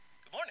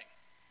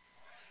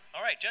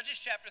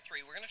Judges chapter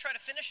 3. We're going to try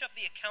to finish up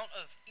the account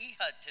of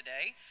Ehud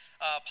today.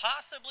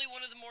 Possibly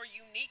one of the more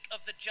unique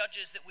of the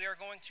judges that we are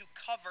going to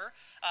cover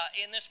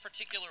in this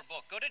particular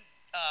book. Go to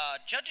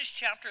Judges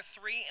chapter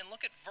 3 and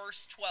look at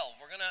verse 12.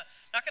 We're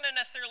not going to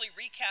necessarily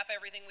recap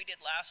everything we did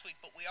last week,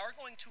 but we are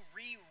going to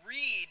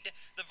reread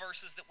the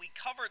verses that we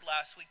covered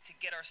last week to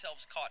get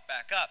ourselves caught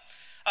back up.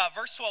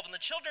 Verse 12, and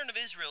the children of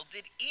Israel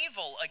did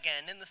evil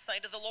again in the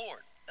sight of the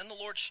Lord. And the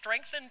Lord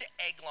strengthened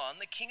Eglon,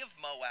 the king of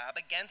Moab,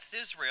 against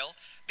Israel,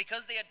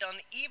 because they had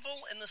done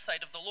evil in the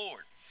sight of the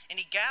Lord.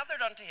 And he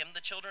gathered unto him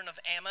the children of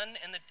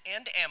Ammon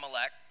and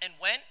Amalek, and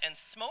went and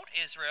smote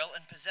Israel,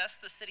 and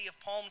possessed the city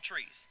of palm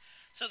trees.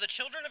 So the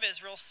children of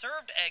Israel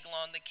served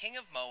Eglon, the king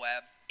of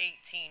Moab,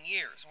 18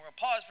 years. And we're going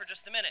to pause for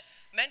just a minute.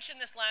 Mentioned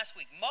this last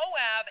week.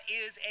 Moab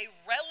is a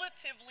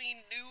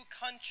relatively new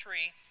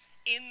country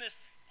in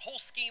this whole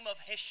scheme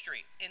of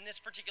history in this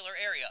particular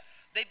area.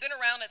 They've been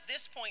around at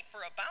this point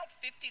for about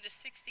 50 to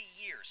 60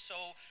 years.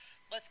 So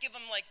let's give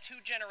them like 2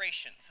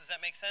 generations. Does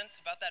that make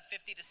sense? About that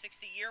 50 to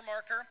 60 year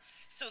marker.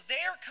 So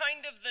they're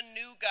kind of the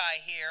new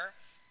guy here.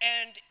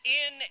 And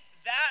in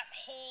that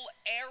whole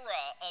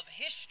era of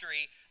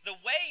history, the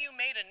way you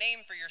made a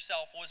name for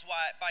yourself was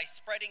by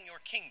spreading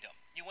your kingdom.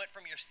 You went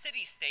from your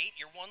city-state,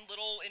 your one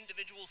little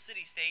individual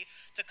city-state,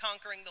 to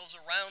conquering those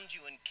around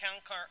you and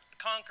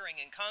conquering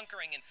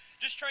and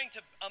just trying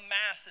to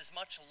amass as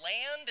much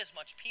land, as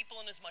much people,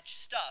 and as much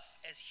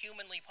stuff as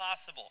humanly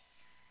possible.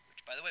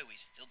 Which, by the way, we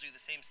still do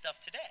the same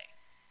stuff today.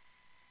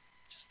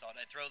 Just thought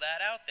I'd throw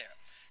that out there.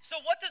 So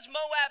what does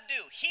Moab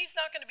do? He's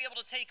not going to be able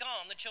to take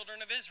on the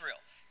children of Israel.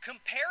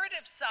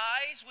 Comparative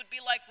size would be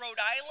like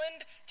Rhode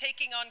Island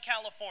taking on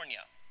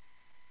California.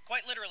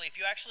 Quite literally, if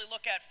you actually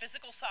look at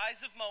physical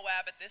size of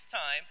Moab at this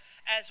time,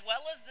 as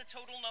well as the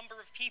total number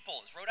of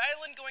people, is Rhode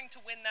Island going to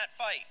win that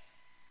fight?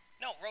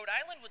 No, Rhode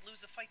Island would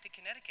lose a fight to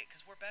Connecticut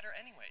because we're better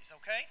anyways,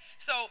 okay?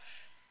 So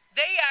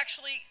they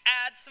actually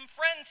add some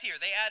friends here.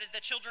 They added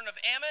the children of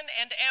Ammon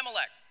and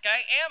Amalek.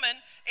 Okay,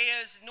 Ammon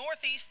is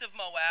northeast of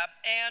Moab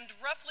and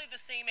roughly the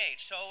same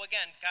age. So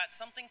again, got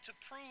something to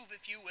prove,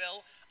 if you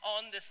will,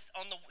 on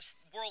the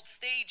world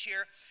stage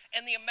here.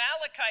 And the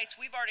Amalekites,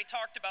 we've already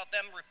talked about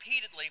them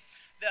repeatedly.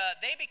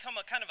 They become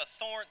a kind of a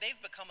thorn. They've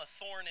become a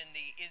thorn in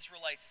the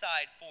Israelite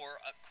side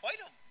for quite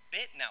a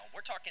bit now.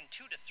 We're talking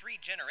 2 to 3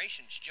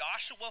 generations.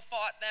 Joshua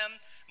fought them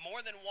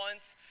more than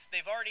once.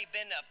 They've already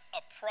been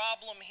a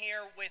problem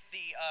here with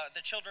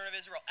the children of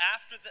Israel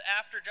after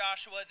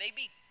Joshua.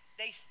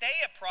 They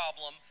stay a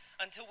problem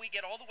until we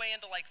get all the way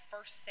into like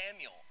 1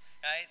 Samuel,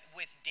 right,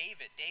 with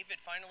David. David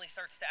finally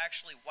starts to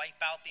actually wipe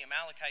out the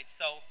Amalekites.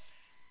 So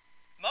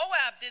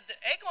Moab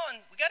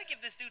Eglon, we got to give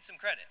this dude some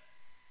credit.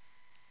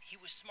 He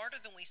was smarter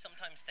than we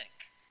sometimes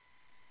think.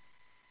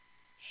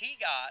 He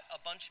got a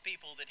bunch of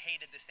people that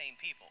hated the same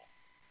people.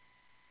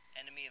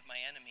 Enemy of my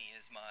enemy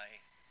is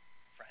my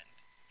friend.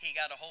 He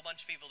got a whole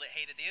bunch of people that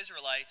hated the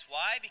Israelites.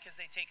 Why? Because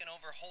they'd taken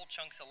over whole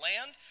chunks of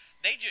land.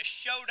 They just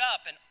showed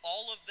up and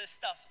all of this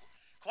stuff,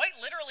 quite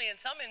literally in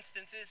some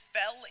instances,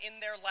 fell in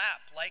their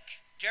lap,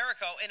 like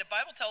Jericho. And the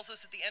Bible tells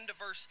us at the end of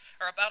verse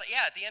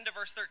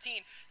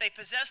 13, they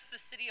possessed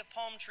the city of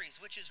palm trees,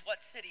 which is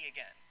what city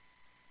again?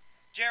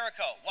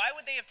 Jericho. Why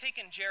would they have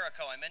taken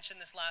Jericho? I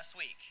mentioned this last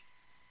week.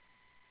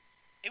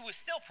 It was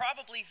still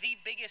probably the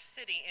biggest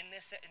city in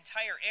this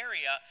entire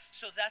area,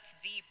 so that's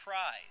the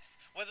prize.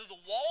 Whether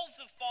the walls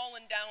have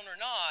fallen down or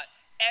not,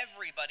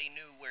 everybody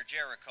knew where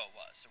Jericho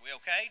was. Are we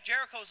okay?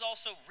 Jericho is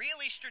also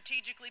really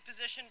strategically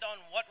positioned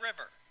on what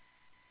river?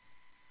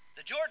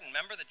 The Jordan.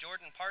 Remember, the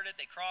Jordan parted,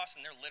 they crossed,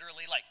 and they're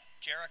literally like,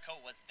 Jericho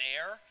was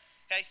there.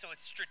 Okay, so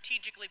it's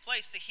strategically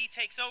placed, so he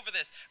takes over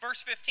this.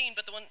 Verse 15,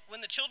 but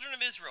when the children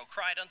of Israel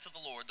cried unto the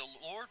Lord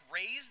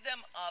raised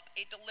them up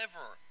a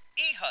deliverer,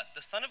 Ehud,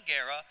 the son of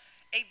Gera,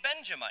 a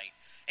Benjamite,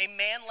 a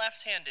man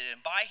left-handed,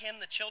 and by him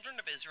the children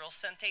of Israel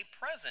sent a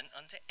present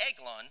unto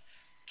Eglon,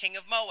 king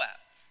of Moab.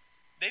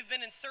 They've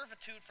been in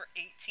servitude for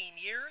 18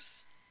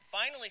 years.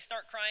 Finally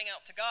start crying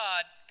out to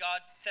God.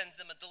 God sends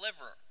them a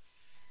deliverer.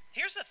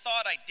 Here's a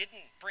thought I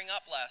didn't bring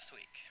up last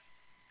week.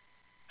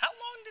 How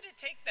long did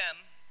it take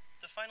them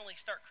to finally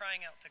start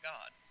crying out to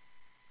God?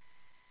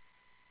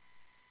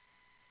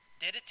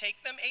 Did it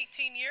take them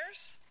 18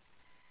 years?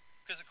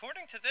 Because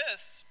according to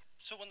this,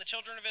 so when the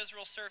children of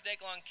Israel served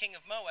Eglon, king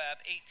of Moab,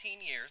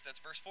 18 years,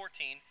 that's verse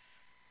 14.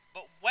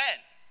 But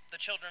when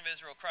the children of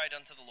Israel cried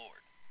unto the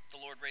Lord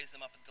raised them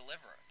up a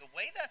deliverer. The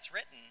way that's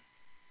written,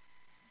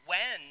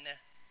 when,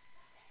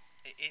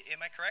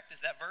 am I correct?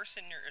 Is that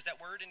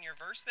word in your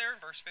verse there,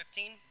 verse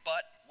 15?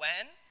 But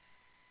when?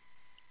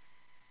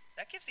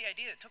 That gives the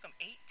idea that it took them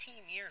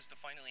 18 years to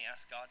finally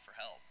ask God for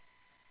help.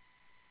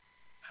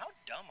 How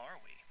dumb are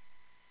we?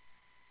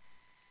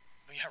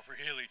 Yeah,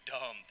 really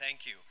dumb.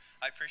 Thank you.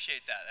 I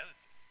appreciate that. That was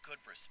a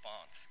good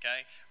response,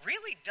 okay?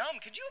 Really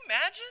dumb. Could you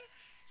imagine?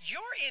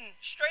 You're in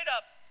straight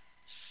up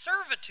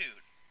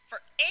servitude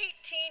for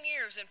 18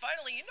 years, and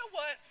finally, you know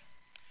what?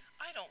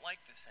 I don't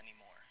like this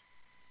anymore.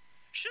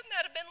 Shouldn't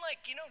that have been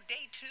like,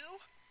 day 2?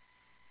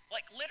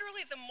 Like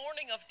literally the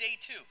morning of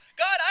day 2.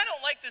 God, I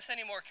don't like this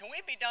anymore. Can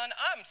we be done?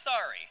 I'm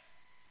sorry.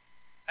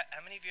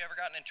 How many of you ever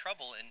gotten in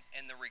trouble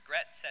and the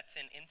regret sets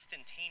in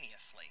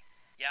instantaneously?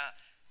 Yeah.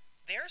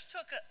 Theirs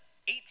took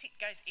 18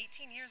 guys.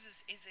 18 years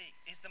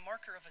is the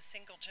marker of a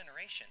single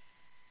generation.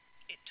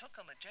 It took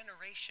them a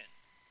generation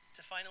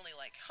to finally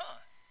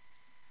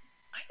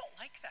I don't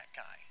like that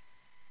guy.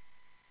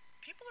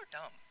 People are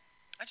dumb.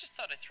 I just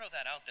thought I'd throw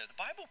that out there. The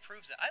Bible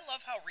proves it. I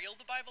love how real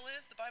the Bible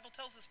is. The Bible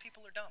tells us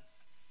people are dumb.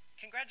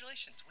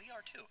 Congratulations, we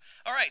are too.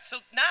 All right, so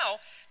now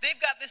they've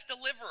got this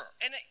deliverer.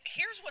 And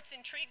here's what's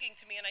intriguing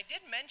to me, and I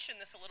did mention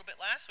this a little bit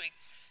last week.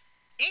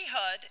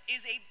 Ehud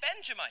is a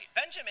Benjamite.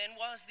 Benjamin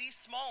was the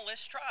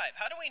smallest tribe.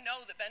 How do we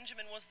know that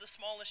Benjamin was the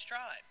smallest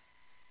tribe?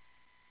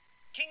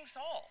 King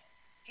Saul.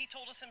 He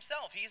told us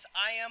himself,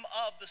 I am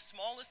of the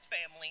smallest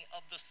family,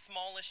 of the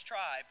smallest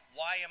tribe.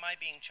 Why am I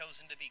being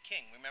chosen to be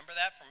king? Remember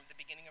that from the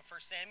beginning of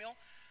 1 Samuel?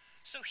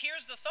 So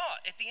here's the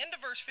thought. At the end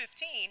of verse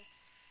 15,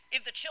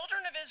 if the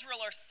children of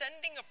Israel are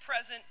sending a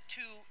present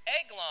to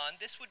Eglon,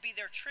 this would be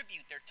their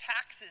tribute, their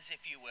taxes,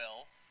 if you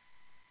will.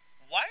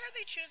 Why are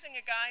they choosing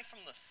a guy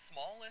from the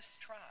smallest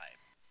tribe?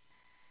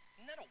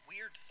 Isn't that a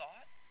weird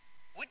thought?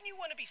 Wouldn't you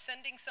want to be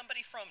sending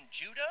somebody from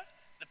Judah,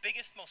 the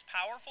biggest, most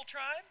powerful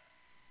tribe?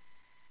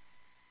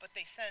 But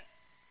they sent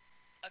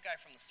a guy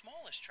from the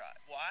smallest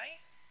tribe.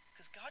 Why?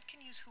 Because God can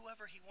use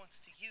whoever he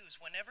wants to use,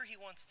 whenever he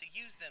wants to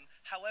use them,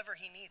 however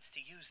he needs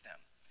to use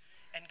them.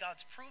 And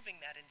God's proving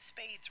that in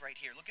spades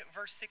right here. Look at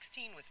verse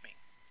 16 with me.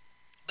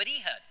 But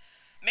Ehud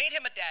made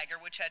him a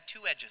dagger which had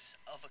 2 edges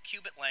of a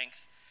cubit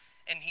length,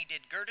 and he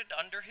did gird it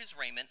under his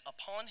raiment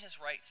upon his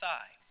right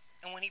thigh.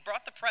 And when he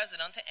brought the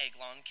present unto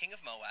Eglon, king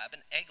of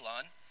Moab, and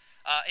Eglon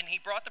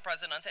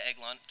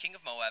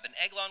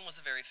was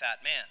a very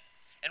fat man.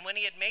 And when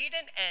he had made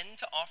an end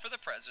to offer the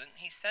present,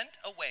 he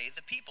sent away the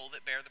people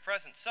that bear the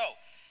present.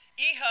 So,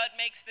 Ehud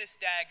makes this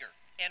dagger.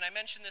 And I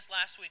mentioned this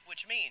last week,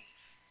 which means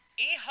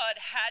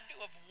Ehud had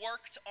to have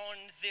worked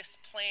on this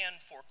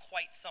plan for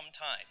quite some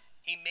time.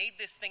 He made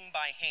this thing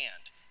by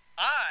hand.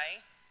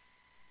 I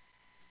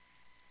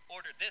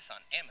ordered this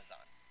on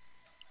Amazon.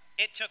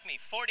 It took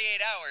me 48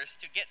 hours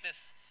to get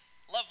this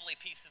lovely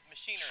piece of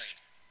machinery.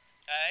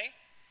 Okay?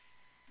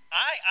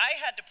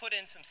 I had to put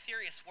in some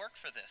serious work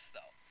for this,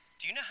 though.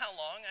 Do you know how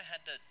long I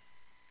had to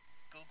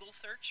Google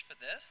search for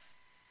this?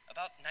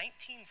 About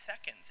 19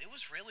 seconds. It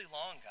was really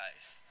long,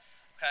 guys.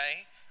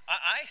 Okay?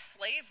 I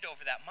slaved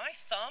over that. My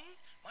thumb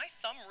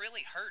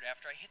really hurt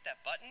after I hit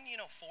that button,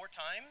 4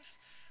 times.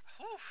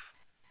 Whew.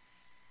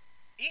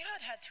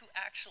 Ehud had to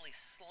actually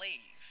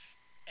slave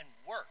and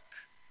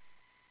work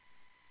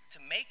to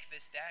make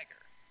this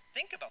dagger.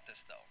 Think about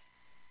this, though.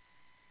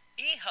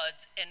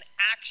 Ehud's an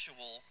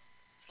actual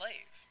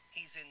slave.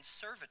 He's in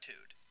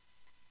servitude.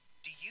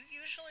 Do you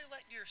usually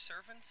let your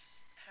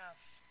servants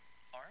have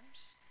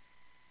arms?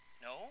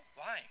 No?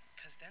 Why?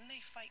 Because then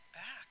they fight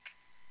back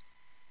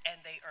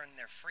and they earn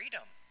their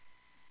freedom.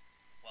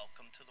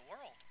 Welcome to the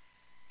world.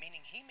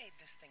 Meaning he made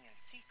this thing in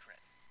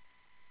secret.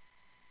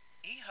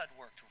 Ehud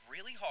worked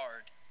really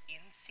hard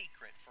in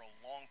secret for a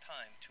long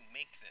time to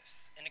make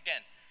this. And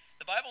again,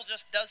 the Bible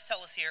just does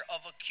tell us here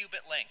of a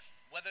cubit length.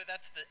 Whether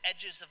that's the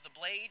edges of the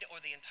blade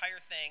or the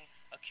entire thing,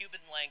 a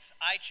cubit length.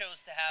 I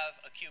chose to have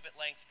a cubit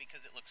length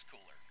because it looks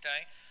cooler,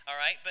 okay? All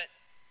right, but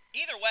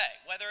either way,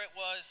 whether it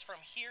was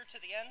from here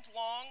to the end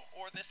long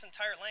or this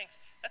entire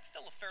length, that's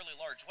still a fairly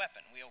large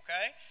weapon. We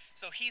okay?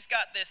 So he's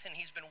got this and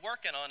he's been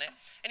working on it.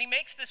 And he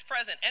makes this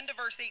present. End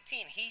of verse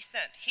 18, he,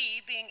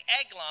 being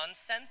Eglon,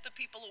 sent the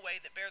people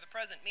away that bear the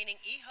present, meaning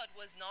Ehud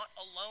was not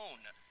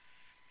alone.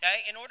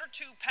 Okay? In order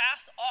to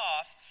pass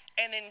off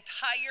an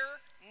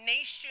entire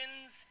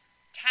nation's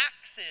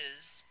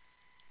taxes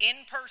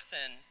in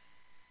person,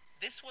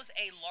 this was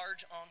a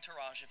large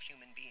entourage of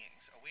human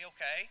beings. Are we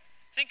okay?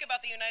 Think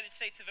about the United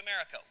States of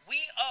America.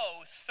 We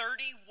owe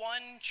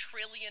 $31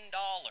 trillion.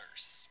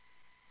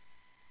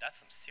 That's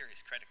some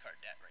serious credit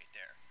card debt right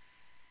there.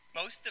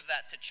 Most of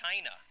that to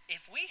China.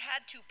 If we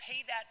had to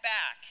pay that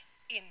back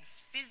in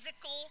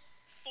physical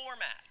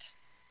format,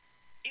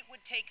 it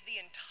would take the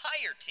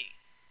entirety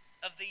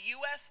of the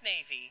U.S.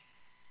 Navy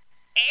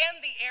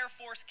and the Air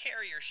Force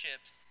carrier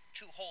ships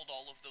to hold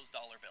all of those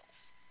dollar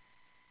bills.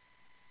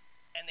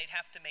 And they'd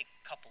have to make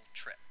a couple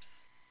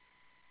trips.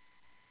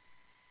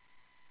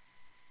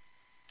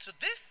 So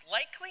this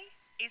likely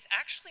is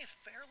actually a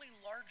fairly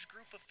large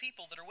group of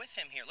people that are with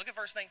him here. Look at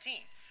verse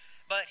 19.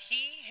 But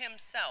he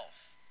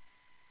himself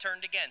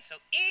turned again.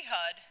 So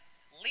Ehud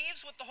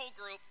leaves with the whole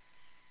group,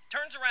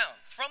 turns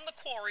around from the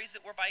quarries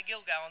that were by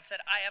Gilgal and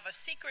said, I have a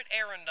secret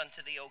errand unto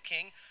thee, O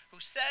king,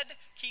 who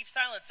said, keep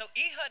silent. So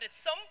Ehud at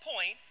some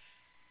point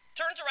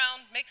turns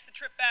around, makes the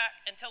trip back,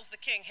 and tells the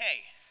king,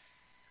 hey,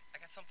 I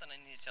got something I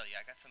need to tell you.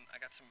 I got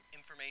some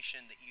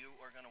information that you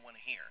are going to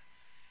want to hear.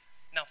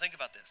 Now think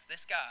about this.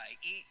 This guy,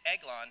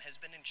 Eglon, has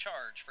been in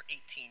charge for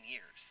 18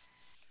 years.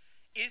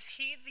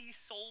 Is he the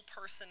sole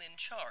person in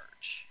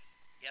charge?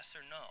 Yes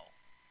or no?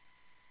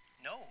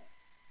 No.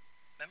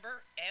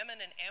 Remember, Ammon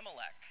and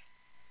Amalek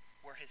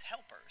were his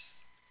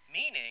helpers,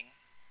 meaning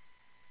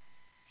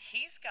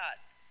he's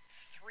got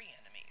 3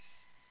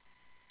 enemies.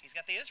 He's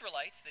got the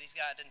Israelites that he's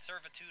got in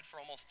servitude for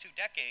almost 2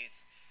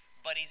 decades,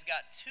 but he's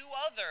got 2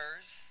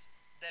 others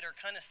that are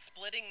kind of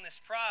splitting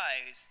this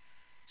prize.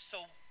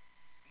 So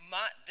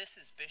this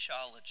is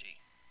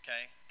Bishology,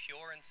 okay?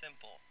 Pure and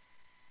simple.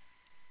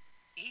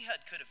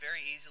 Ehud could have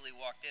very easily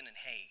walked in and,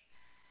 hey,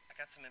 I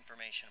got some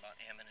information about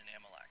Ammon and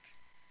Amalek.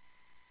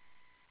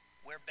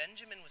 Where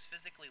Benjamin was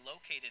physically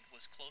located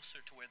was closer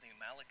to where the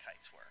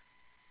Amalekites were.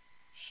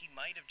 He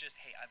might have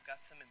just, hey, I've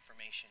got some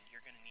information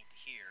you're going to need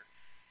to hear.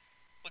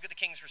 Look at the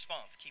king's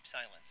response. Keep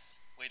silence.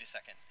 Wait a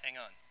second. Hang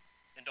on.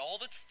 And all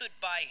that stood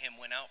by him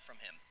went out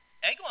from him.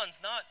 Eglon's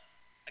not,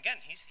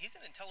 again, he's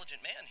an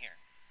intelligent man here.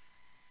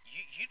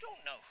 You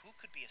don't know who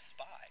could be a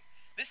spy.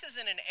 This is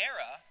in an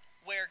era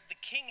where the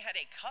king had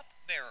a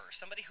cupbearer,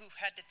 somebody who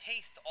had to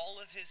taste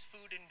all of his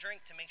food and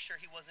drink to make sure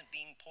he wasn't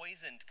being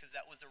poisoned, because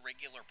that was a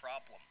regular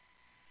problem.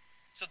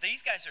 So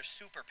these guys are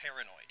super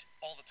paranoid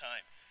all the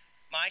time.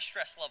 My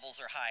stress levels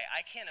are high.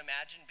 I can't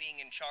imagine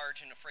being in charge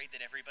and afraid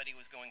that everybody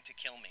was going to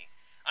kill me.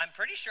 I'm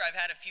pretty sure I've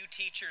had a few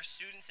teachers,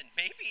 students, and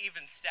maybe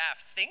even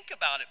staff think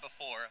about it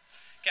before,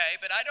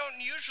 okay? But I don't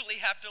usually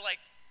have to,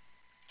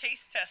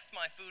 taste test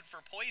my food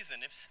for poison.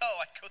 If so,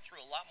 I'd go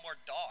through a lot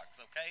more dogs,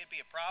 okay? It'd be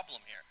a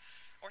problem here.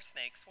 Or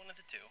snakes, one of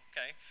the two,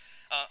 okay?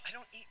 I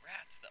don't eat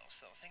rats, though,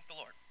 so thank the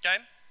Lord,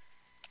 okay?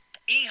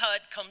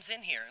 Ehud comes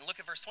in here, and look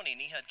at verse 20.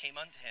 And Ehud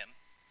came unto him,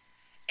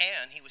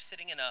 and he was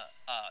sitting in a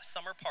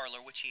summer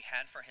parlor which he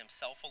had for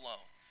himself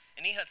alone.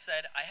 And Ehud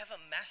said, I have a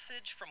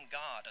message from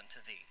God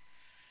unto thee.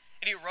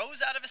 And he rose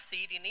out of his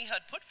seat, and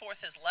Ehud put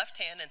forth his left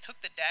hand and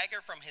took the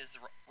dagger from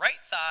his right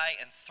thigh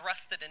and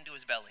thrust it into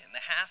his belly. And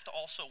the haft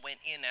also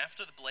went in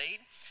after the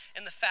blade,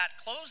 and the fat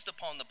closed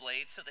upon the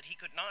blade so that he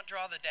could not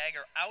draw the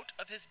dagger out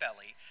of his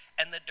belly,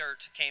 and the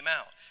dirt came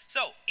out.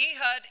 So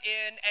Ehud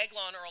and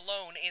Eglon are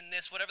alone in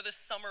this, whatever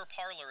this summer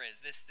parlor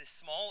is, this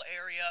small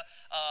area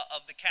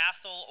of the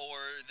castle,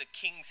 or the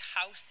king's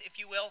house, if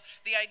you will.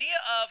 The idea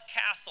of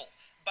castle,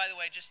 by the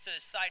way, just to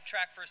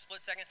sidetrack for a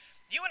split second,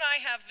 you and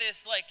I have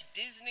this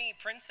Disney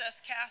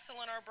princess castle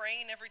in our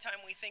brain every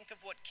time we think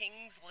of what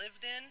kings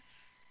lived in.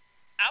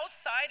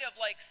 Outside of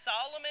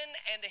Solomon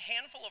and a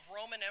handful of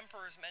Roman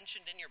emperors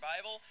mentioned in your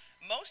Bible,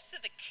 most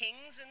of the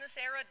kings in this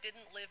era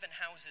didn't live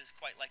in houses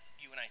quite like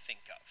you and I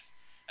think of.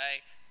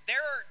 Right?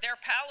 Their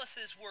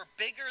palaces were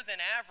bigger than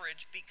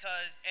average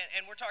because,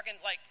 and we're talking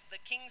the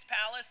king's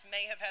palace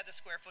may have had the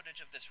square footage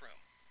of this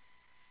room.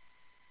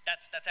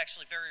 That's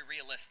actually very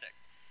realistic.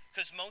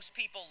 Because most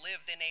people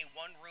lived in a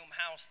one-room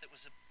house that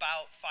was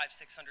about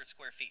 500-600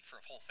 square feet for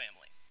a whole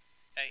family.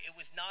 Okay? It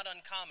was not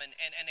uncommon,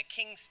 and a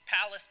king's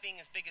palace being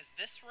as big as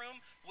this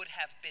room would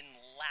have been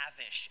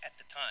lavish at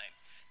the time.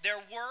 There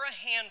were a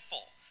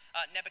handful.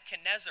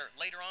 Nebuchadnezzar,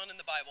 later on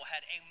in the Bible,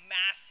 had a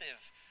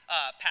massive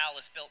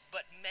palace built,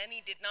 but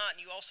many did not.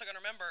 And you also got to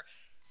remember,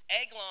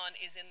 Eglon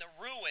is in the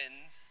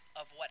ruins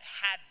of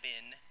what had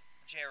been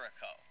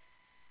Jericho.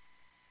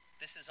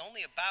 This is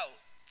only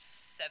about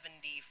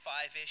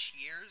 75-ish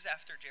years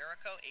after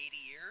Jericho, 80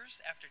 years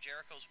after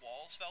Jericho's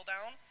walls fell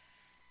down.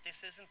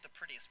 This isn't the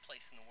prettiest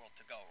place in the world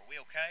to go. Are we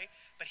okay?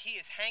 But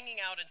he is hanging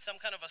out in some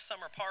kind of a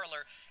summer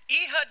parlor.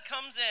 Ehud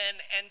comes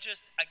in and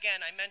just, again,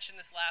 I mentioned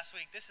this last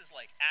week. This is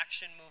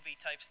action movie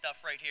type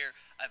stuff right here.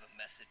 I have a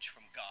message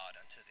from God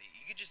unto thee.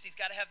 He's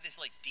got to have this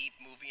deep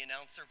movie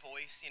announcer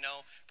voice,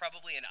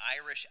 probably an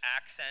Irish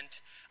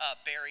accent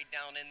buried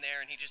down in there.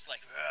 And he just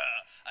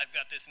I've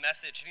got this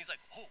message. And he's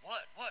like, oh,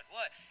 what?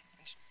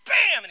 And just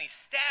bam, and he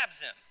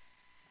stabs him.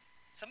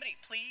 Somebody,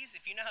 please,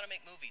 if you know how to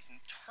make movies,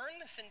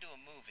 turn this into a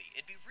movie.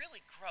 It'd be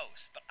really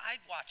gross, but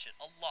I'd watch it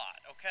a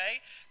lot,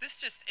 okay? This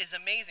just is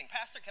amazing.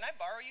 Pastor, can I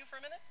borrow you for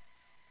a minute?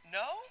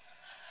 No?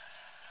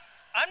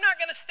 I'm not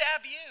going to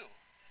stab you.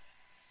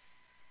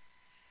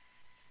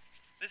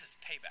 This is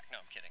payback.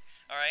 No, I'm kidding.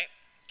 All right?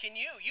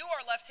 You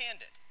are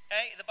left-handed,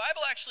 okay? The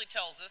Bible actually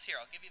tells us, here,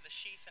 I'll give you the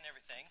sheath and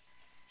everything.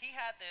 He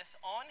had this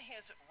on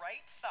his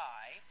right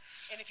thigh,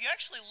 and if you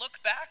actually look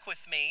back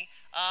with me,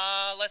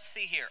 let's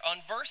see here,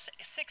 on verse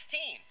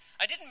 16.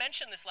 I didn't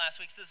mention this last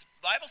week, so this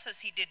Bible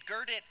says he did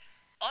gird it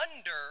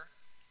under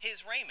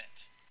his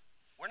raiment.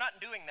 We're not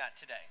doing that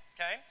today,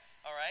 okay?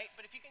 All right,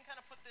 but if you can kind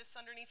of put this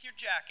underneath your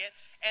jacket,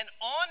 and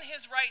on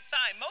his right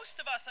thigh, most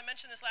of us, I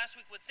mentioned this last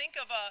week, would think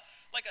of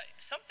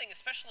something,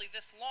 especially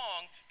this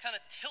long, kind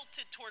of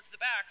tilted towards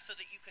the back so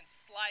that you can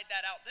slide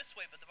that out this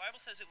way, but the Bible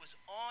says it was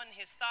on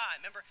his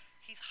thigh. Remember,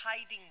 he's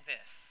hiding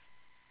this.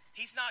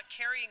 He's not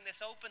carrying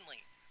this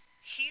openly.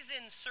 He's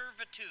in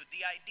servitude.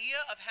 The idea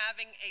of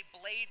having a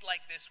blade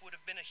like this would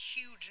have been a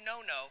huge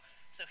no-no,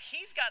 so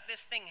he's got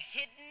this thing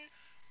hidden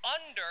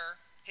under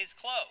his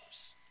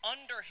clothes,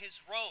 under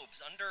his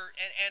robes,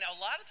 and a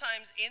lot of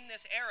times in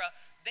this era,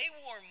 they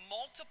wore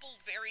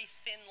multiple very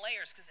thin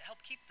layers because it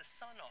helped keep the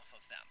sun off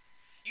of them.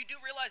 You do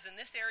realize in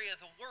this area of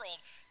the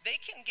world, they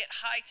can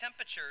get high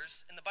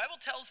temperatures, and the Bible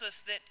tells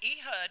us that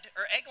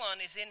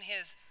Eglon is in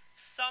his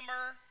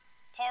summer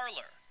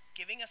parlor,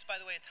 giving us, by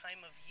the way, a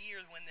time of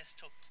year when this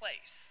took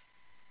place.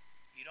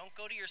 You don't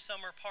go to your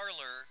summer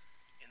parlor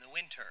in the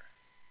winter.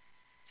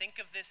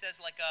 Think of this as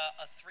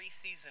a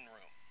three-season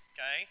room,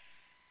 okay?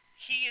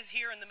 he is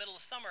here in the middle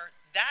of summer.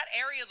 That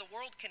area of the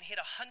world can hit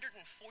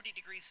 140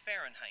 degrees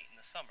Fahrenheit in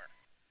the summer.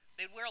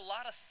 They'd wear a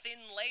lot of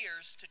thin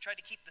layers to try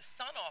to keep the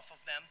sun off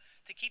of them,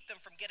 to keep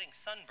them from getting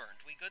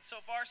sunburned. We good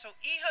so far? So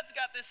Ehud's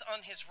got this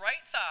on his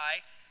right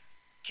thigh.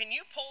 Can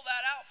you pull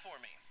that out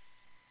for me?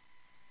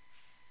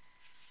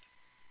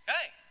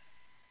 Okay.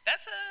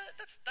 That's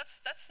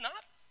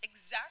not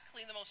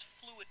exactly the most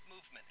fluid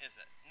movement, is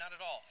it? Not at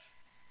all.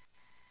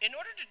 In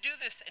order to do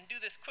this and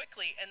do this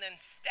quickly and then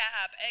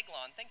stab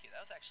Eglon, thank you, that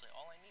was actually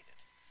all I needed.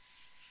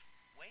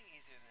 Way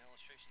easier than the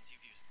illustrations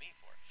you've used me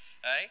for.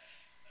 All right?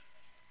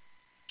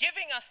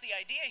 Giving us the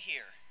idea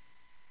here,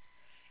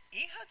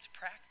 Ehud's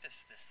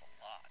practiced this a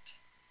lot.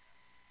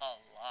 A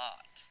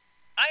lot.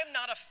 I am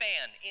not a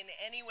fan in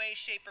any way,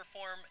 shape, or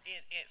form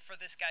for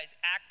this guy's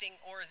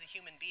acting or as a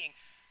human being,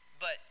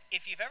 but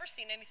if you've ever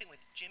seen anything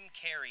with Jim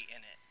Carrey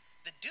in it,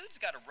 the dude's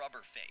got a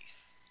rubber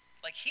face.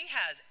 Like, he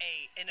has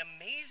an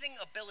amazing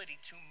ability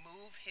to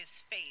move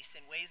his face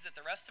in ways that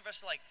the rest of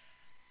us are like,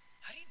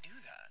 how do you do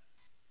that?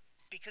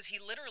 Because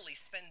he literally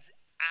spends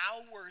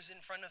hours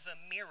in front of a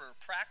mirror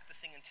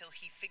practicing until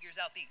he figures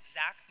out the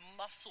exact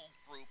muscle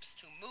groups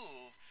to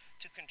move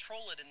to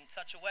control it in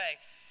such a way.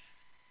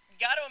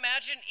 Got to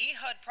imagine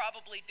Ehud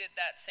probably did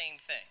that same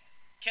thing.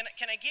 Can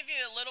I give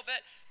you a little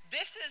bit?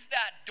 This is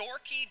that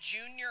dorky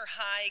junior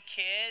high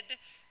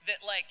kid that,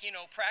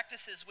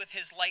 practices with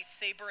his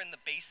lightsaber in the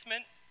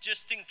basement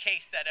just in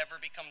case that ever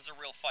becomes a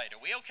real fight.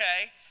 Are we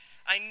okay?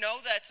 I know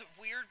that's a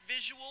weird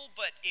visual,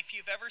 but if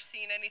you've ever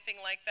seen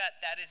anything like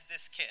that, that is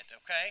this kid,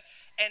 okay?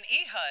 And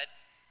Ehud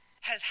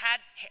has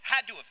had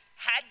to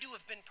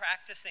have been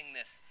practicing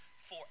this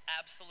for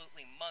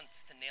absolutely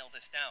months to nail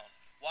this down.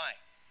 Why?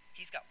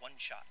 He's got one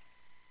shot.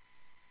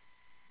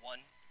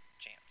 One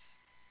chance.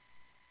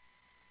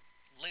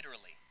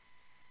 Literally,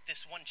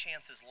 this one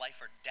chance is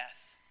life or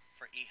death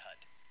for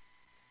Ehud.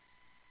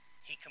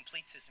 He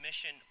completes his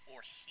mission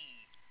or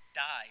he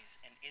dies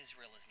and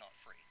Israel is not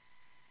free.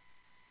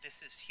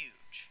 This is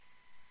huge.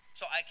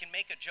 So I can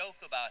make a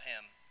joke about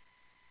him,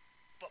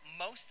 but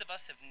most of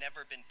us have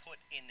never been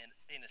put in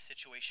a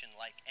situation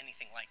like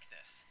anything like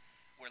this,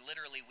 where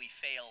literally we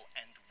fail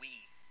and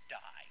we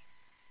die.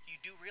 You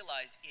do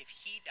realize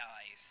if he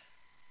dies,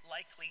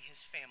 likely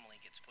his family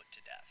gets put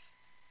to death.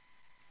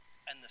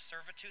 And the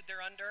servitude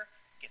they're under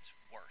gets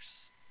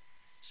worse.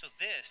 So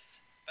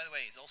this, by the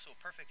way, is also a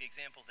perfect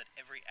example that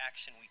every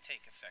action we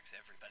take affects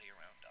everybody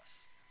around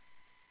us.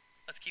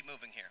 Let's keep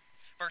moving here.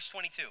 Verse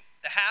 22,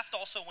 the haft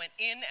also went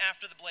in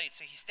after the blade.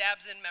 So he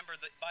stabs in. Remember,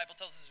 the Bible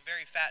tells us he's a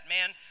very fat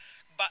man.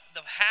 But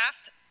the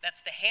haft, that's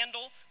the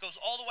handle, goes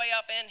all the way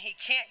up in. He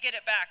can't get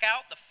it back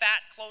out. The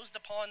fat closed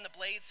upon the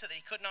blade so that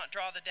he could not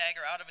draw the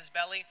dagger out of his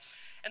belly.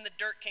 And the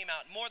dirt came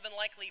out. More than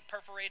likely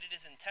perforated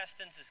his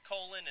intestines, his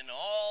colon, and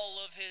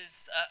all of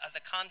his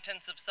the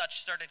contents of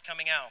such started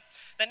coming out.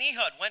 Then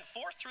Ehud went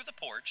forth through the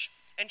porch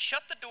and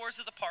shut the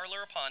doors of the parlor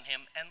upon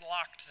him and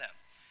locked them.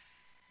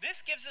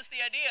 This gives us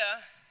the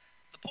idea.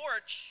 The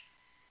porch,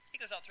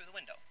 he goes out through the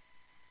window.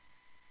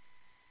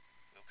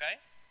 Okay?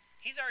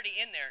 He's already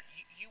in there.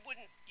 You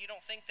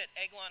don't think that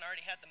Eglon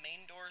already had the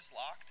main doors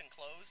locked and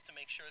closed to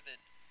make sure that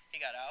he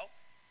got out?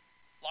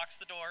 Locks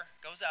the door,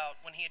 goes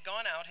out. When he had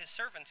gone out, his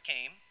servants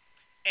came,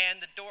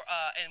 and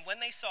and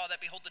when they saw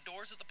that, behold, the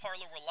doors of the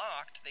parlor were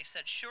locked, they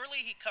said,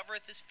 surely he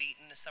covereth his feet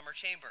in the summer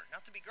chamber.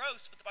 Not to be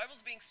gross, but the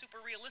Bible's being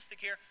super realistic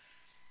here.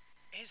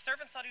 His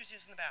servants thought he was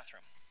using the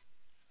bathroom.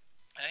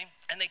 Okay?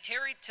 And they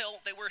tarried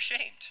till they were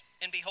ashamed.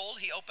 And behold,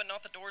 he opened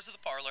not the doors of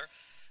the parlor.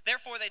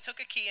 Therefore they took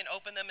a key and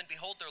opened them, and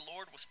behold, their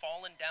Lord was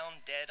fallen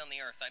down dead on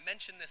the earth. I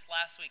mentioned this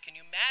last week. Can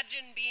you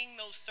imagine being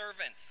those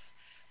servants?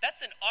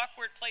 That's an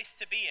awkward place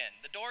to be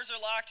in. The doors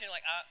are locked, and you're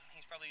like,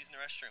 he's probably using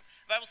the restroom.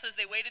 The Bible says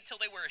they waited till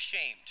they were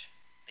ashamed.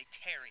 They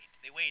tarried.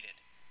 They waited.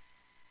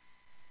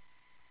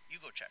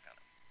 You go check on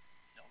him.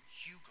 No,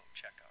 you go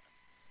check on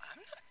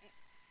him.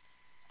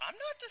 I'm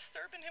not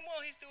disturbing him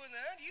while he's doing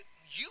that.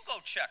 You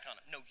go check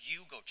on him. No,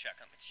 you go check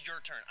on him. It's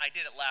your turn. I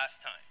did it last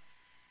time.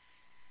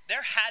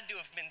 There had to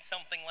have been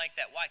something like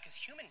that. Why?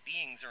 Because human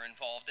beings are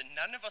involved, and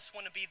none of us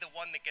want to be the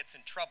one that gets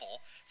in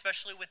trouble,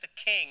 especially with the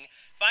king.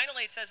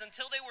 Finally, it says,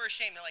 until they were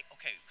ashamed, they're like,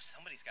 okay,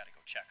 somebody's got to go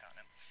check on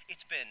him.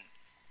 It's been,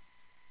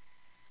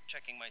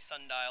 checking my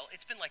sundial,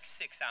 it's been like 6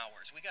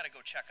 hours. We got to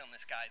go check on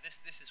this guy. This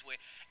is way,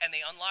 and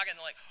they unlock it, and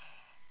they're like,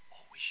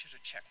 oh, we should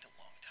have checked a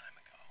long time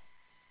ago.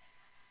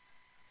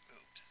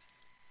 Oops.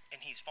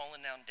 And he's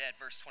fallen down dead,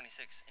 verse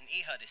 26. And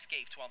Ehud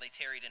escaped while they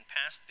tarried and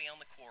passed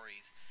beyond the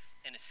quarries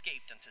and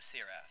escaped unto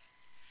Sirath.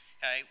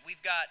 Okay, we've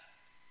got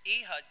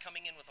Ehud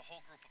coming in with a whole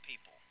group of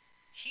people.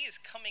 He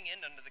is coming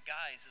in under the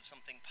guise of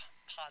something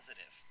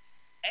positive.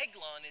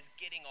 Eglon is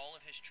getting all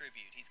of his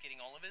tribute. He's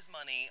getting all of his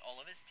money, all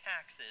of his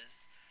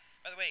taxes.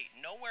 By the way,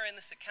 nowhere in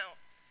this account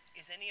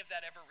is any of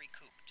that ever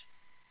recouped.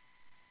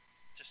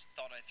 Just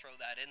thought I'd throw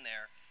that in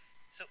there.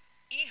 So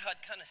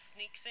Ehud kind of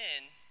sneaks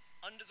in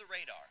under the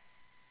radar.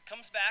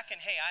 Comes back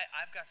and, hey,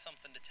 I've got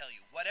something to tell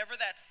you. Whatever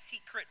that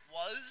secret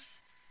was,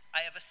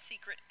 I have a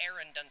secret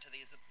errand unto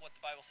thee, is what the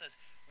Bible says.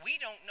 We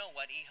don't know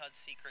what Ehud's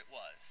secret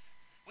was.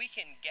 We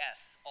can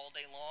guess all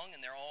day long, and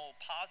they're all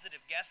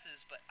positive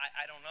guesses, but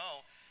I don't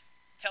know.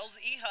 Tells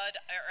Ehud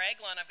or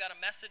Eglon, I've got a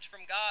message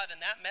from God,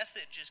 and that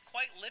message is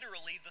quite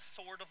literally the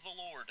sword of the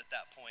Lord at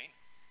that point.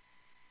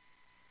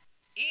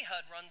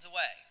 Ehud runs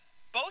away.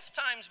 Both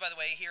times, by the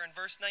way, here in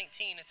verse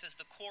 19, it says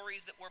the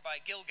quarries that were by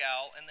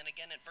Gilgal, and then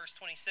again at verse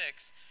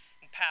 26,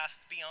 and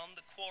passed beyond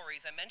the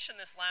quarries. I mentioned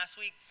this last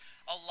week.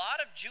 A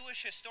lot of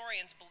Jewish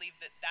historians believe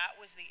that that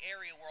was the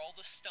area where all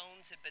the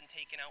stones had been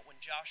taken out when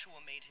Joshua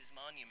made his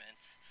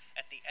monuments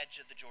at the edge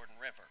of the Jordan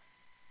River.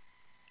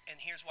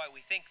 And here's why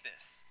we think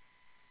this.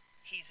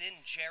 He's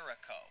in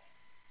Jericho.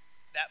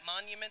 That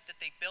monument that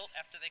they built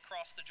after they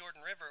crossed the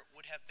Jordan River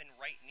would have been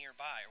right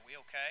nearby. Are we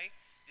okay?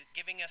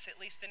 Giving us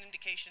at least an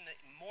indication that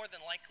more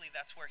than likely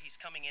that's where he's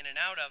coming in and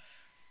out of.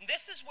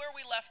 This is where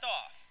we left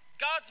off.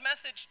 God's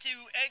message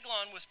to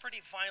Eglon was a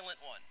pretty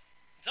violent one.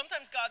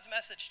 Sometimes God's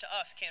message to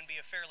us can be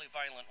a fairly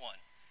violent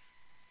one.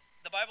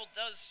 The Bible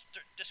does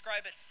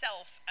describe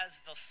itself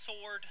as the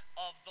sword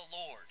of the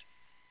Lord,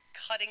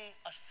 cutting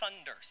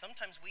asunder.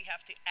 Sometimes we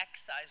have to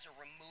excise or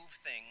remove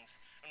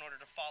things in order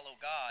to follow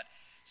God.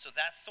 So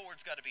that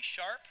sword's got to be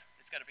sharp,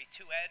 it's got to be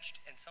two-edged,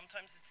 and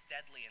sometimes it's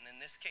deadly, and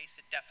in this case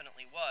it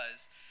definitely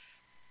was.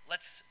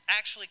 Let's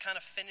actually kind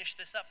of finish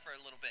this up for a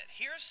little bit.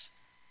 Here's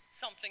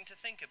something to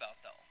think about,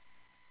 though.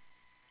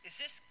 Is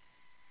this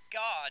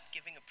God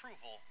giving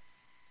approval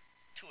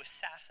to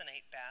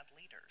assassinate bad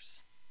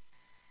leaders?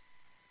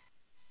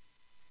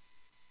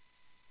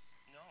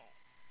 No.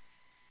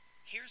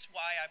 Here's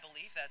why I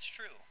believe that's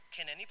true.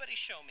 Can anybody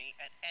show me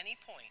at any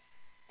point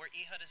where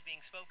Ehud is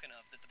being spoken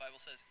of that the Bible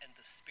says, and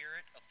the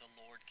Spirit of the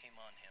Lord came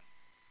on him?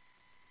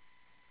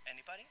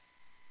 Anybody?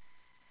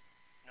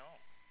 No.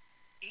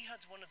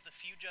 Ehud's one of the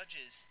few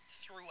judges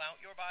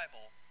throughout your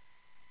Bible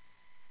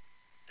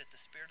that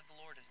the Spirit of the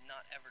Lord is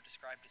not ever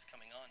described as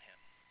coming on him.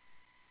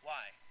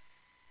 Why?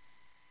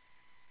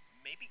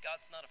 Maybe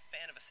God's not a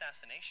fan of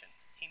assassination.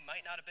 He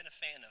might not have been a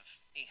fan of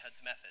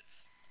Ehud's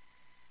methods.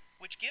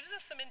 Which gives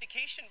us some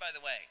indication, by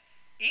the way.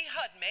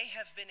 Ehud may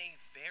have been a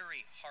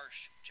very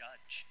harsh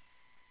judge.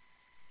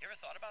 You ever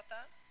thought about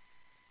that?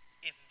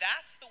 If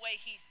that's the way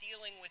he's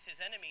dealing with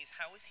his enemies,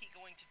 how is he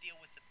going to deal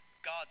with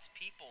God's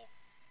people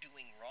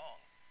doing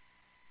wrong?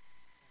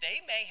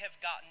 They may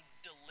have gotten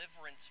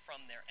deliverance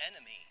from their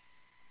enemy,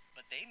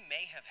 but they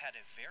may have had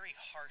a very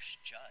harsh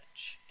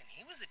judge. And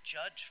he was a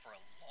judge for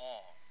a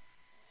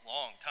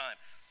long time.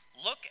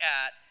 Look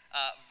at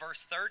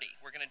verse 30.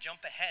 We're going to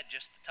jump ahead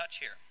just a touch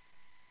here.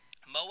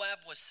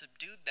 Moab was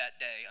subdued that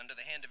day under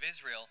the hand of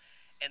Israel,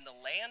 and the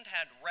land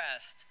had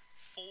rest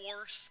 80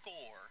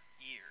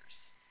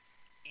 years.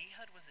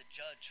 Ehud was a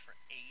judge for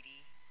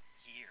 80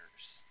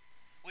 years,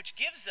 which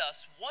gives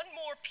us one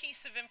more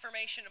piece of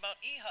information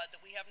about Ehud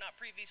that we have not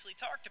previously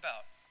talked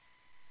about.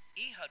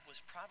 Ehud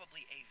was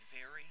probably a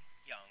very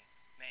young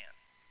man,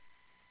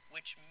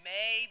 which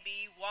may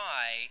be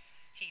why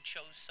he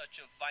chose such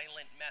a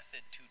violent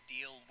method to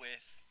deal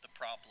with the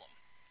problem.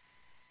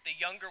 The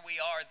younger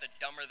we are, the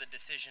dumber the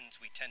decisions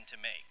we tend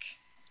to make.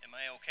 Am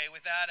I okay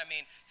with that? I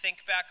mean,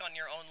 think back on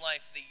your own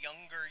life. The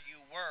younger you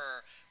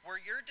were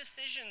your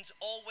decisions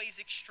always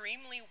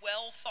extremely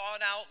well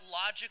thought out,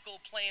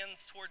 logical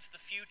plans towards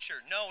the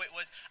future? No, it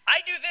was,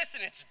 I do this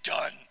and it's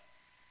done.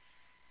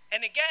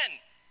 And again,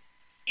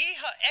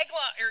 Ehud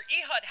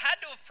had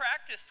to have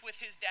practiced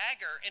with his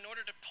dagger in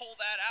order to pull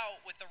that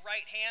out with the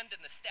right hand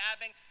and the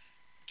stabbing,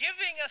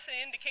 giving us an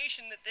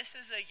indication that this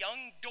is a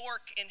young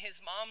dork in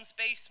his mom's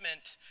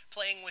basement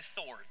playing with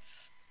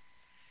swords.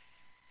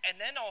 And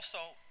then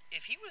also,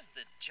 if he was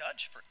the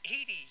judge for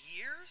 80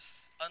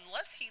 years,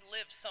 unless he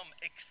lived some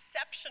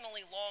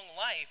exceptionally long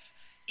life,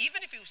 even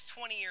if he was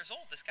 20 years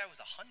old, this guy was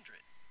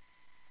 100.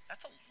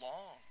 That's a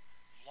long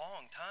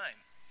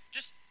time.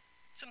 Just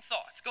some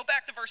thoughts. Go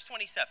back to verse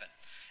 27.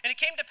 And it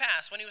came to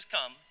pass when he was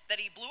come that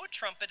he blew a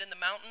trumpet in the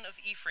mountain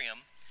of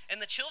Ephraim, and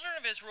the children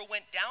of Israel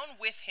went down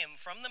with him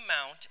from the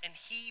mount, and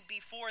he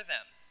before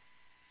them.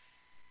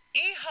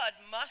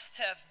 Ehud must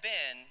have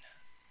been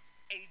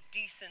a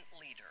decent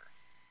leader,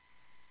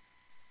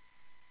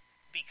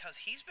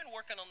 because he's been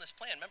working on this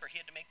plan. Remember, he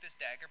had to make this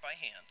dagger by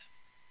hand.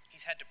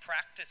 He's had to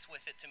practice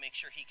with it to make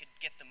sure he could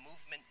get the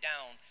movement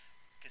down,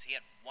 because he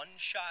had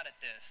one shot at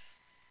this.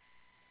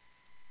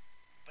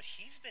 But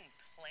he's been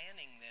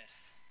planning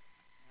this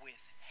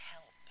with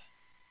help.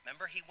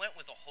 Remember, he went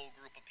with a whole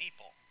group of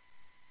people.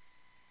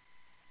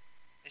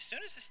 As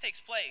soon as this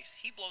takes place,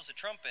 he blows a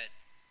trumpet,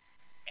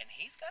 and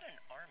he's got an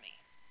army.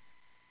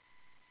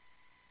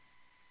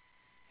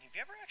 Have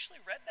you ever actually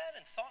read that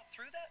and thought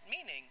through that?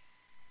 Meaning,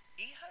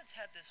 Ehud's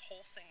had this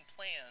whole thing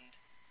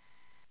planned,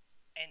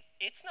 and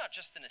it's not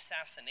just an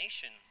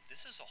assassination,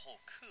 this is a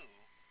whole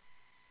coup,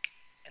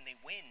 and they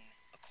win,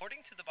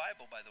 according to the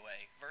Bible, by the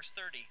way, verse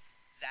 30,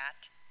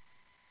 that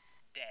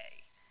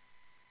day.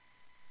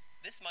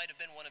 This might have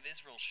been one of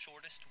Israel's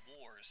shortest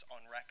wars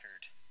on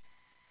record,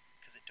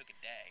 because it took a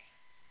day.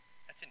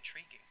 That's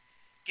intriguing.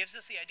 Gives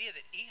us the idea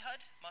that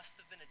Ehud must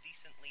have been a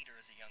decent leader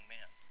as a young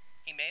man.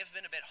 He may have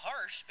been a bit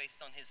harsh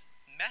based on his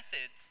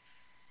methods,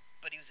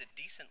 but he was a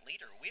decent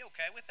leader. Are we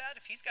okay with that?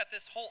 If he's got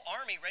this whole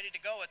army ready to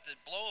go at the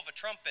blow of a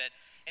trumpet,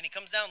 and he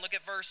comes down, look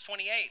at verse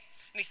 28.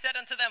 And he said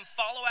unto them,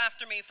 follow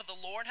after me, for the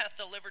Lord hath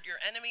delivered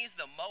your enemies,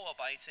 the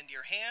Moabites, into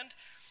your hand.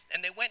 And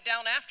they went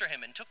down after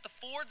him, and took the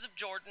fords of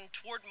Jordan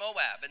toward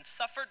Moab, and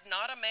suffered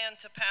not a man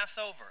to pass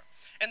over.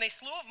 And they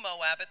slew of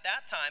Moab at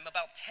that time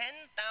about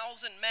 10,000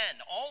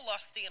 men, all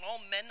lusty and all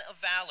men of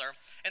valor,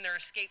 and there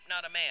escaped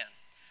not a man.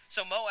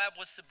 So Moab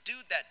was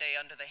subdued that day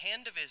under the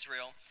hand of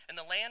Israel, and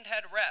the land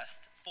had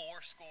rest 80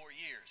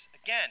 years.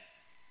 Again,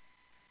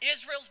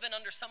 Israel's been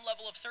under some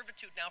level of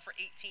servitude now for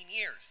 18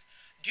 years.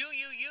 Do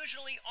you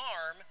usually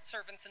arm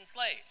servants and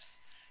slaves?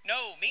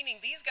 No, meaning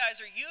these guys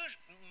are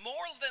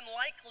more than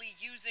likely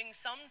using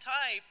some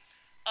type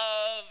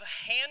of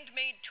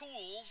handmade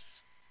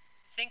tools,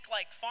 think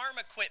like farm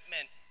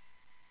equipment,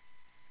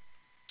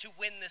 to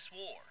win this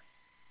war.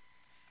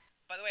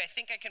 By the way, I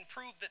think I can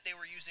prove that they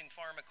were using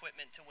farm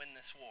equipment to win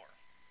this war.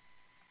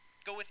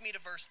 Go with me to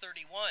verse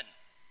 31.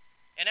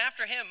 And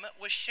after him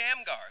was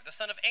Shamgar, the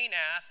son of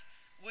Anath,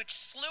 which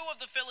slew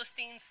of the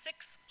Philistines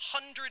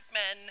 600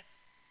 men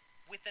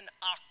with an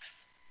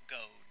ox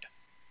goad.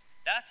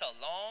 That's a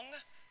long,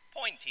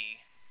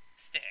 pointy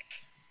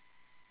stick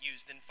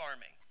used in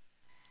farming,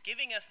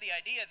 giving us the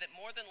idea that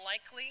more than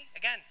likely,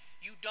 again,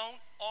 you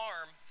don't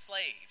arm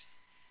slaves.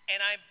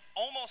 And I'm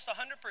almost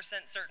 100%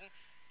 certain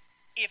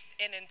if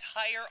an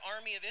entire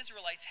army of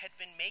Israelites had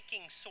been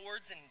making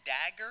swords and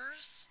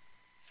daggers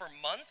for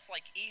months,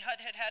 like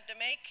Ehud had to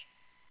make,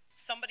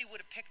 somebody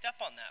would have picked up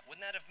on that.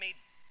 Wouldn't that have made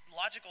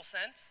logical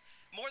sense?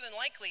 More than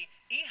likely,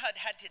 Ehud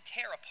had to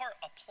tear apart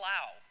a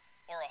plow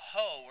or a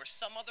hoe or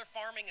some other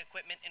farming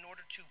equipment in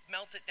order to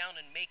melt it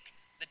down and make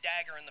the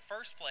dagger in the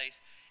first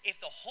place. If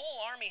the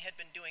whole army had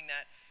been doing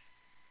that,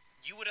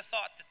 you would have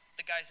thought that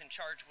the guys in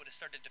charge would have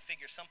started to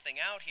figure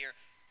something out here,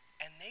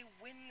 and they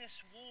win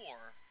this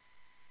war,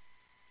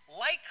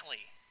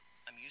 likely,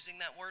 I'm using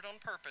that word on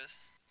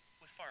purpose,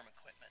 with farm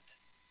equipment.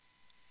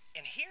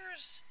 And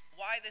here's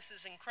why this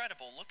is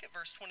incredible. Look at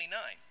verse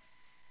 29.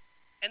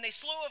 And they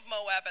slew of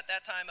Moab at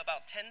that time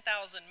about 10,000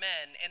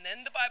 men. And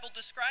then the Bible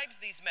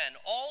describes these men,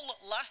 all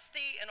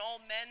lusty and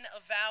all men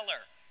of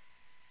valor.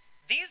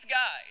 These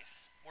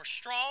guys were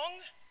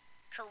strong,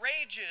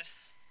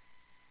 courageous,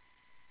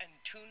 and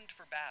tuned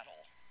for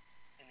battle.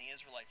 And the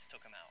Israelites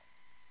took them out.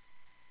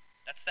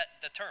 That's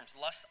the terms,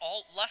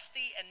 all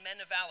lusty and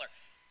men of valor.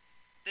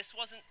 This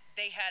wasn't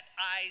they had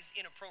eyes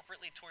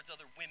inappropriately towards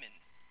other women.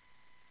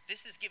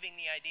 This is giving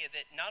the idea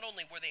that not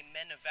only were they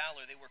men of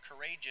valor, they were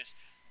courageous.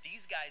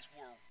 These guys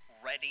were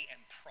ready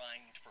and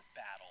primed for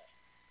battle.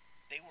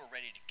 They were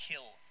ready to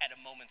kill at a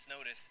moment's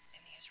notice,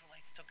 and the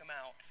Israelites took them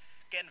out.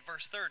 Again,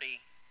 verse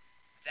 30,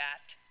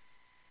 that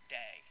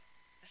day.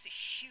 This is a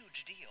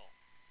huge deal.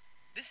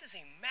 This is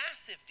a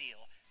massive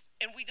deal.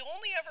 And we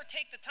only ever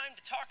take the time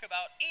to talk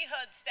about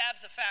Ehud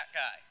stabs a fat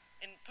guy,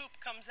 and poop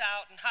comes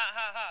out, and ha,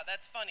 ha, ha,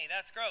 that's funny,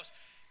 that's gross.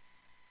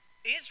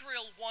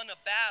 Israel won a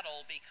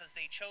battle because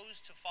they chose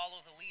to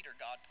follow the leader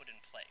God put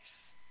in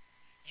place.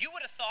 You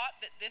would have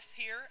thought that this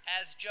here,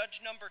 as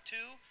judge number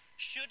 2,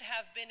 should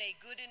have been a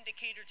good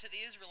indicator to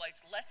the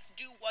Israelites. Let's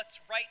do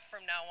what's right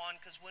from now on,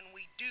 because when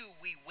we do,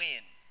 we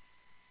win.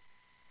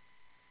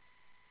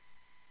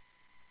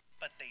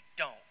 But they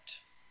don't.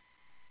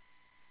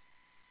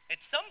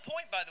 At some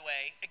point, by the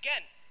way,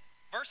 again,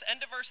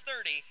 end of verse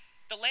 30,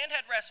 the land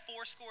had rest 80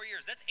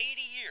 years. That's 80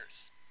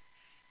 years.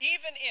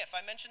 Even if,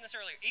 I mentioned this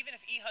earlier, even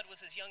if Ehud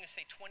was as young as,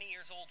 say, 20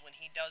 years old when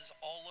he does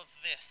all of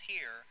this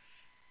here,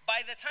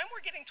 by the time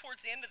we're getting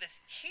towards the end of this,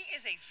 he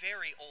is a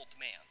very old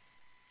man.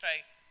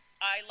 Okay?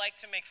 I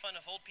like to make fun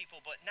of old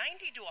people, but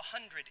 90 to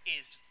 100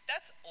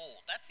 that's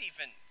old. That's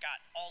even got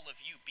all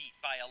of you beat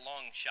by a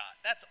long shot.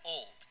 That's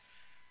old.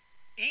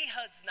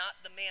 Ehud's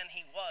not the man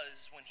he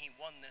was when he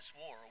won this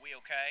war. Are we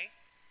okay?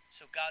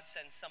 So God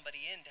sends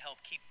somebody in to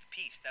help keep the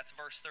peace. That's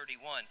verse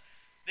 31.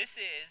 This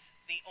is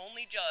the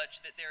only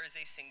judge that there is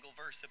a single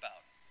verse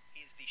about.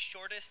 He's the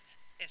shortest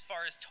as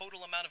far as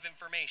total amount of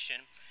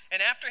information. And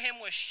after him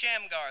was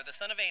Shamgar, the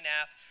son of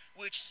Anath,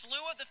 which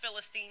slew of the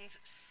Philistines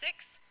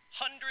 600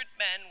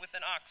 men with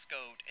an ox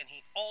goad, and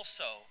he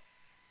also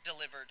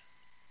delivered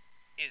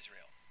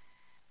Israel.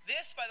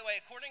 This, by the way,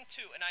 according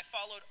to, and I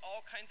followed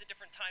all kinds of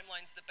different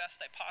timelines the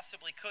best I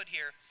possibly could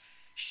here,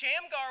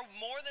 Shamgar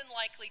more than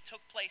likely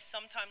took place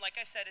sometime, like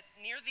I said,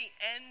 near the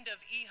end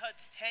of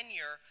Ehud's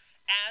tenure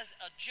as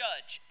a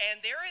judge.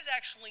 And there is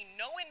actually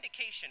no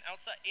indication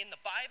outside in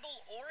the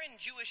Bible or in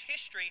Jewish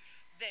history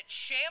that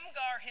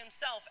Shamgar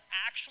himself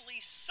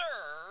actually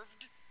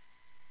served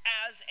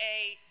as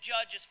a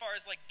judge, as far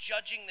as like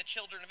judging the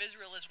children of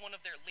Israel as one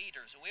of their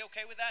leaders. Are we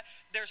okay with that?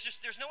 There's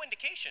no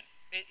indication.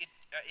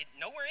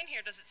 Nowhere in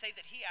here does it say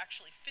that he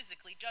actually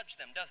physically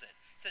judged them, does it?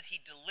 It says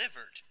he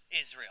delivered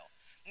Israel.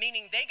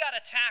 Meaning they got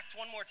attacked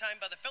one more time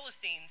by the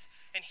Philistines,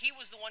 and he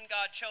was the one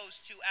God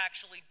chose to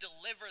actually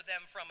deliver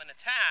them from an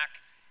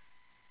attack.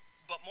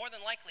 But more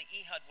than likely,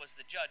 Ehud was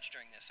the judge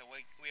during this. Are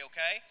we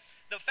okay?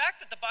 The fact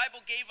that the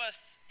Bible gave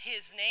us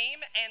his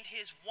name and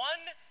his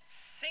one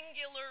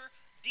singular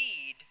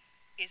deed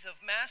is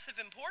of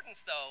massive importance,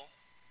 though,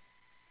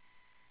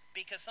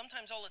 because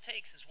sometimes all it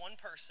takes is one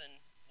person,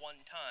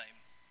 one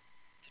time,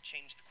 to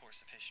change the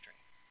course of history.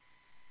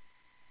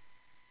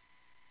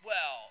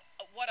 Well,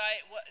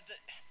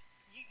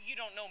 you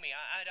don't know me.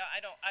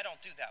 I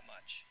don't do that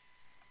much.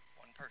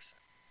 One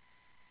person,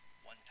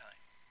 one time,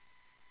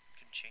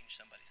 can change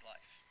somebody's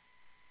life.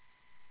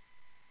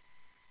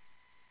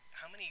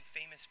 How many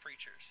famous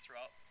preachers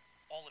throughout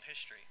all of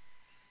history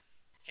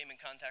came in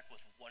contact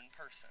with one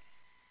person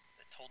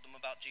that told them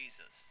about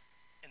Jesus?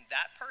 And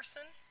that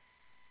person,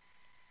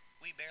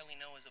 we barely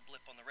know as a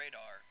blip on the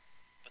radar,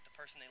 but the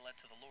person they led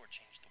to the Lord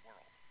changed the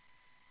world.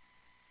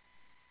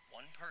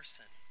 One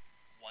person,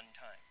 one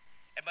time.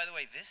 And by the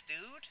way, this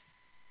dude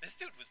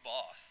was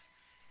boss.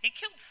 He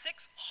killed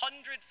 600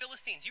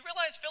 Philistines. You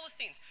realize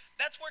Philistines,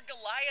 that's where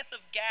Goliath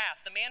of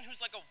Gath, the man who's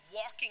like a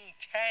walking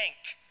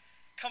tank,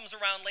 comes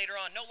around later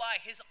on. No lie,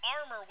 his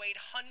armor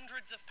weighed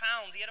hundreds of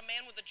pounds. He had a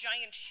man with a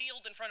giant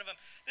shield in front of him.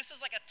 This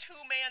was like a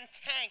two-man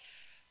tank.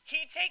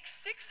 He takes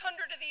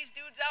 600 of these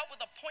dudes out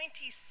with a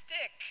pointy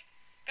stick.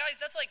 Guys,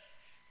 that's like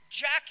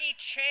Jackie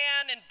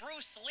Chan and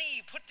Bruce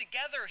Lee put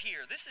together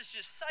here. This is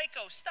just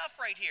psycho stuff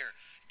right here.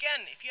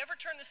 Again, if you ever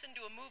turn this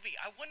into a movie,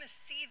 I want to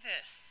see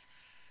this.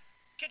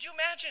 Could you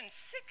imagine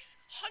 600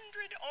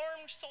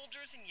 armed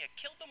soldiers and you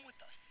killed them with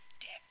a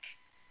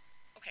stick?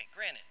 Okay,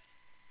 granted,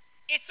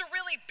 it's a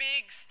really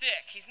big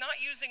stick. He's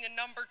not using a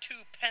number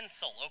 2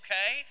 pencil,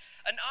 okay?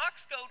 An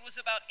ox goad was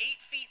about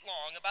 8 feet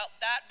long, about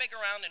that big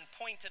around and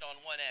pointed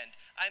on one end.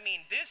 I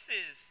mean,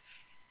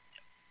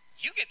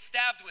 you get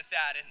stabbed with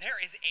that and there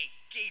is a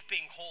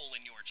gaping hole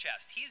in your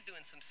chest. He's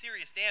doing some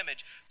serious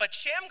damage. But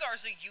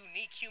Shamgar's a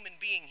unique human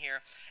being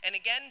here. And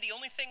again, the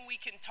only thing we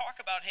can talk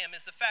about him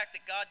is the fact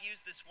that God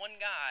used this one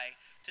guy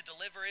to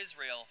deliver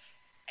Israel,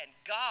 and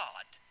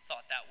God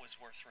thought that was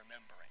worth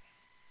remembering.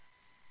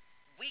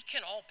 We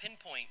can all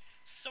pinpoint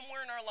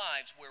somewhere in our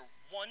lives where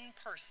one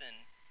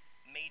person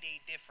made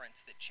a difference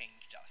that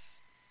changed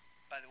us.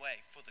 By the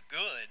way, for the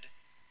good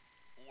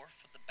or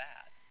for the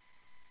bad.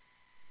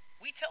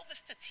 We tell this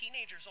to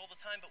teenagers all the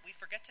time, but we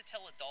forget to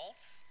tell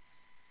adults,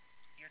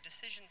 your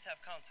decisions have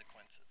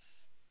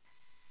consequences,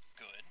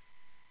 good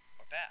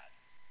or bad.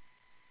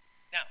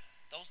 Now,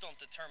 those don't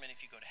determine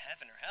if you go to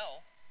heaven or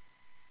hell,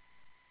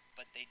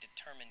 but they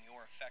determine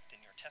your effect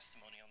and your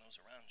testimony on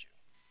those around you.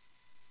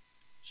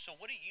 So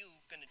what are you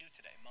going to do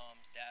today?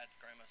 Moms,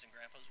 dads, grandmas, and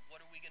grandpas,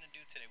 what are we going to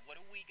do today?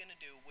 What are we going to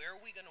do? Where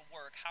are we going to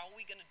work? How are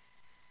we going to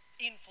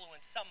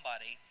influence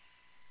somebody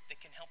that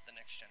can help the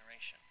next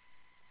generation?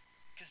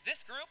 Because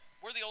this group,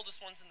 we're the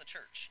oldest ones in the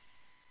church.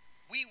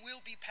 We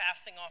will be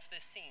passing off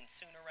this scene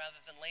sooner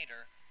rather than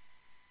later.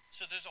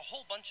 So there's a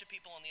whole bunch of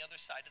people on the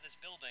other side of this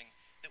building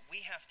that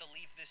we have to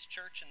leave this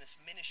church and this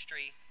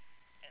ministry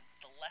and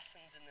the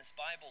lessons in this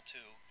Bible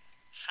to.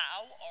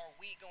 How are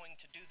we going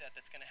to do that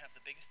that's going to have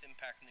the biggest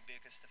impact and the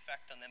biggest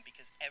effect on them?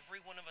 Because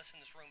every one of us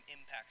in this room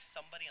impacts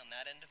somebody on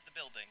that end of the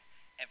building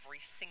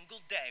every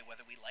single day,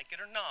 whether we like it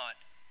or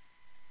not.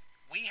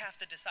 We have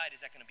to decide,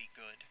 is that going to be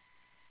good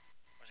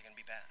or is it going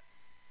to be bad?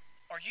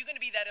 Are you going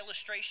to be that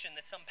illustration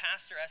that some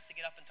pastor has to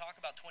get up and talk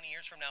about 20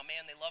 years from now?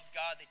 Man, they loved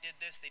God, they did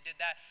this, they did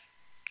that.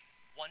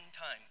 One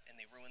time, and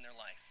they ruined their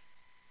life.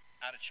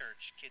 Out of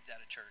church, kids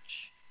out of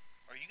church.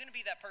 Or are you going to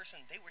be that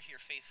person, they were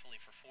here faithfully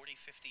for 40,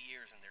 50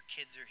 years, and their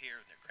kids are here,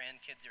 and their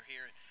grandkids are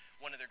here, and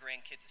one of their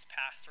grandkids is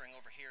pastoring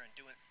over here and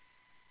doing.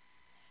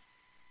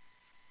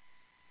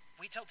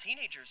 We tell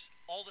teenagers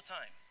all the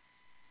time,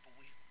 but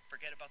we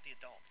forget about the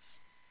adults.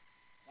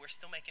 We're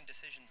still making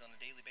decisions on a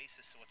daily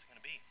basis, so what's it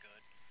going to be,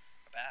 good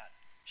or bad?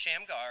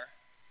 Shamgar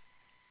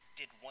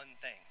did one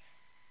thing,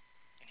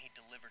 and he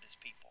delivered his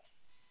people.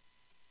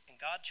 And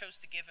God chose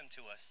to give him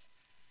to us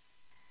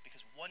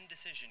because one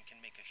decision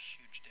can make a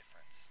huge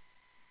difference.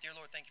 Dear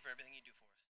Lord, thank you for everything you do for us.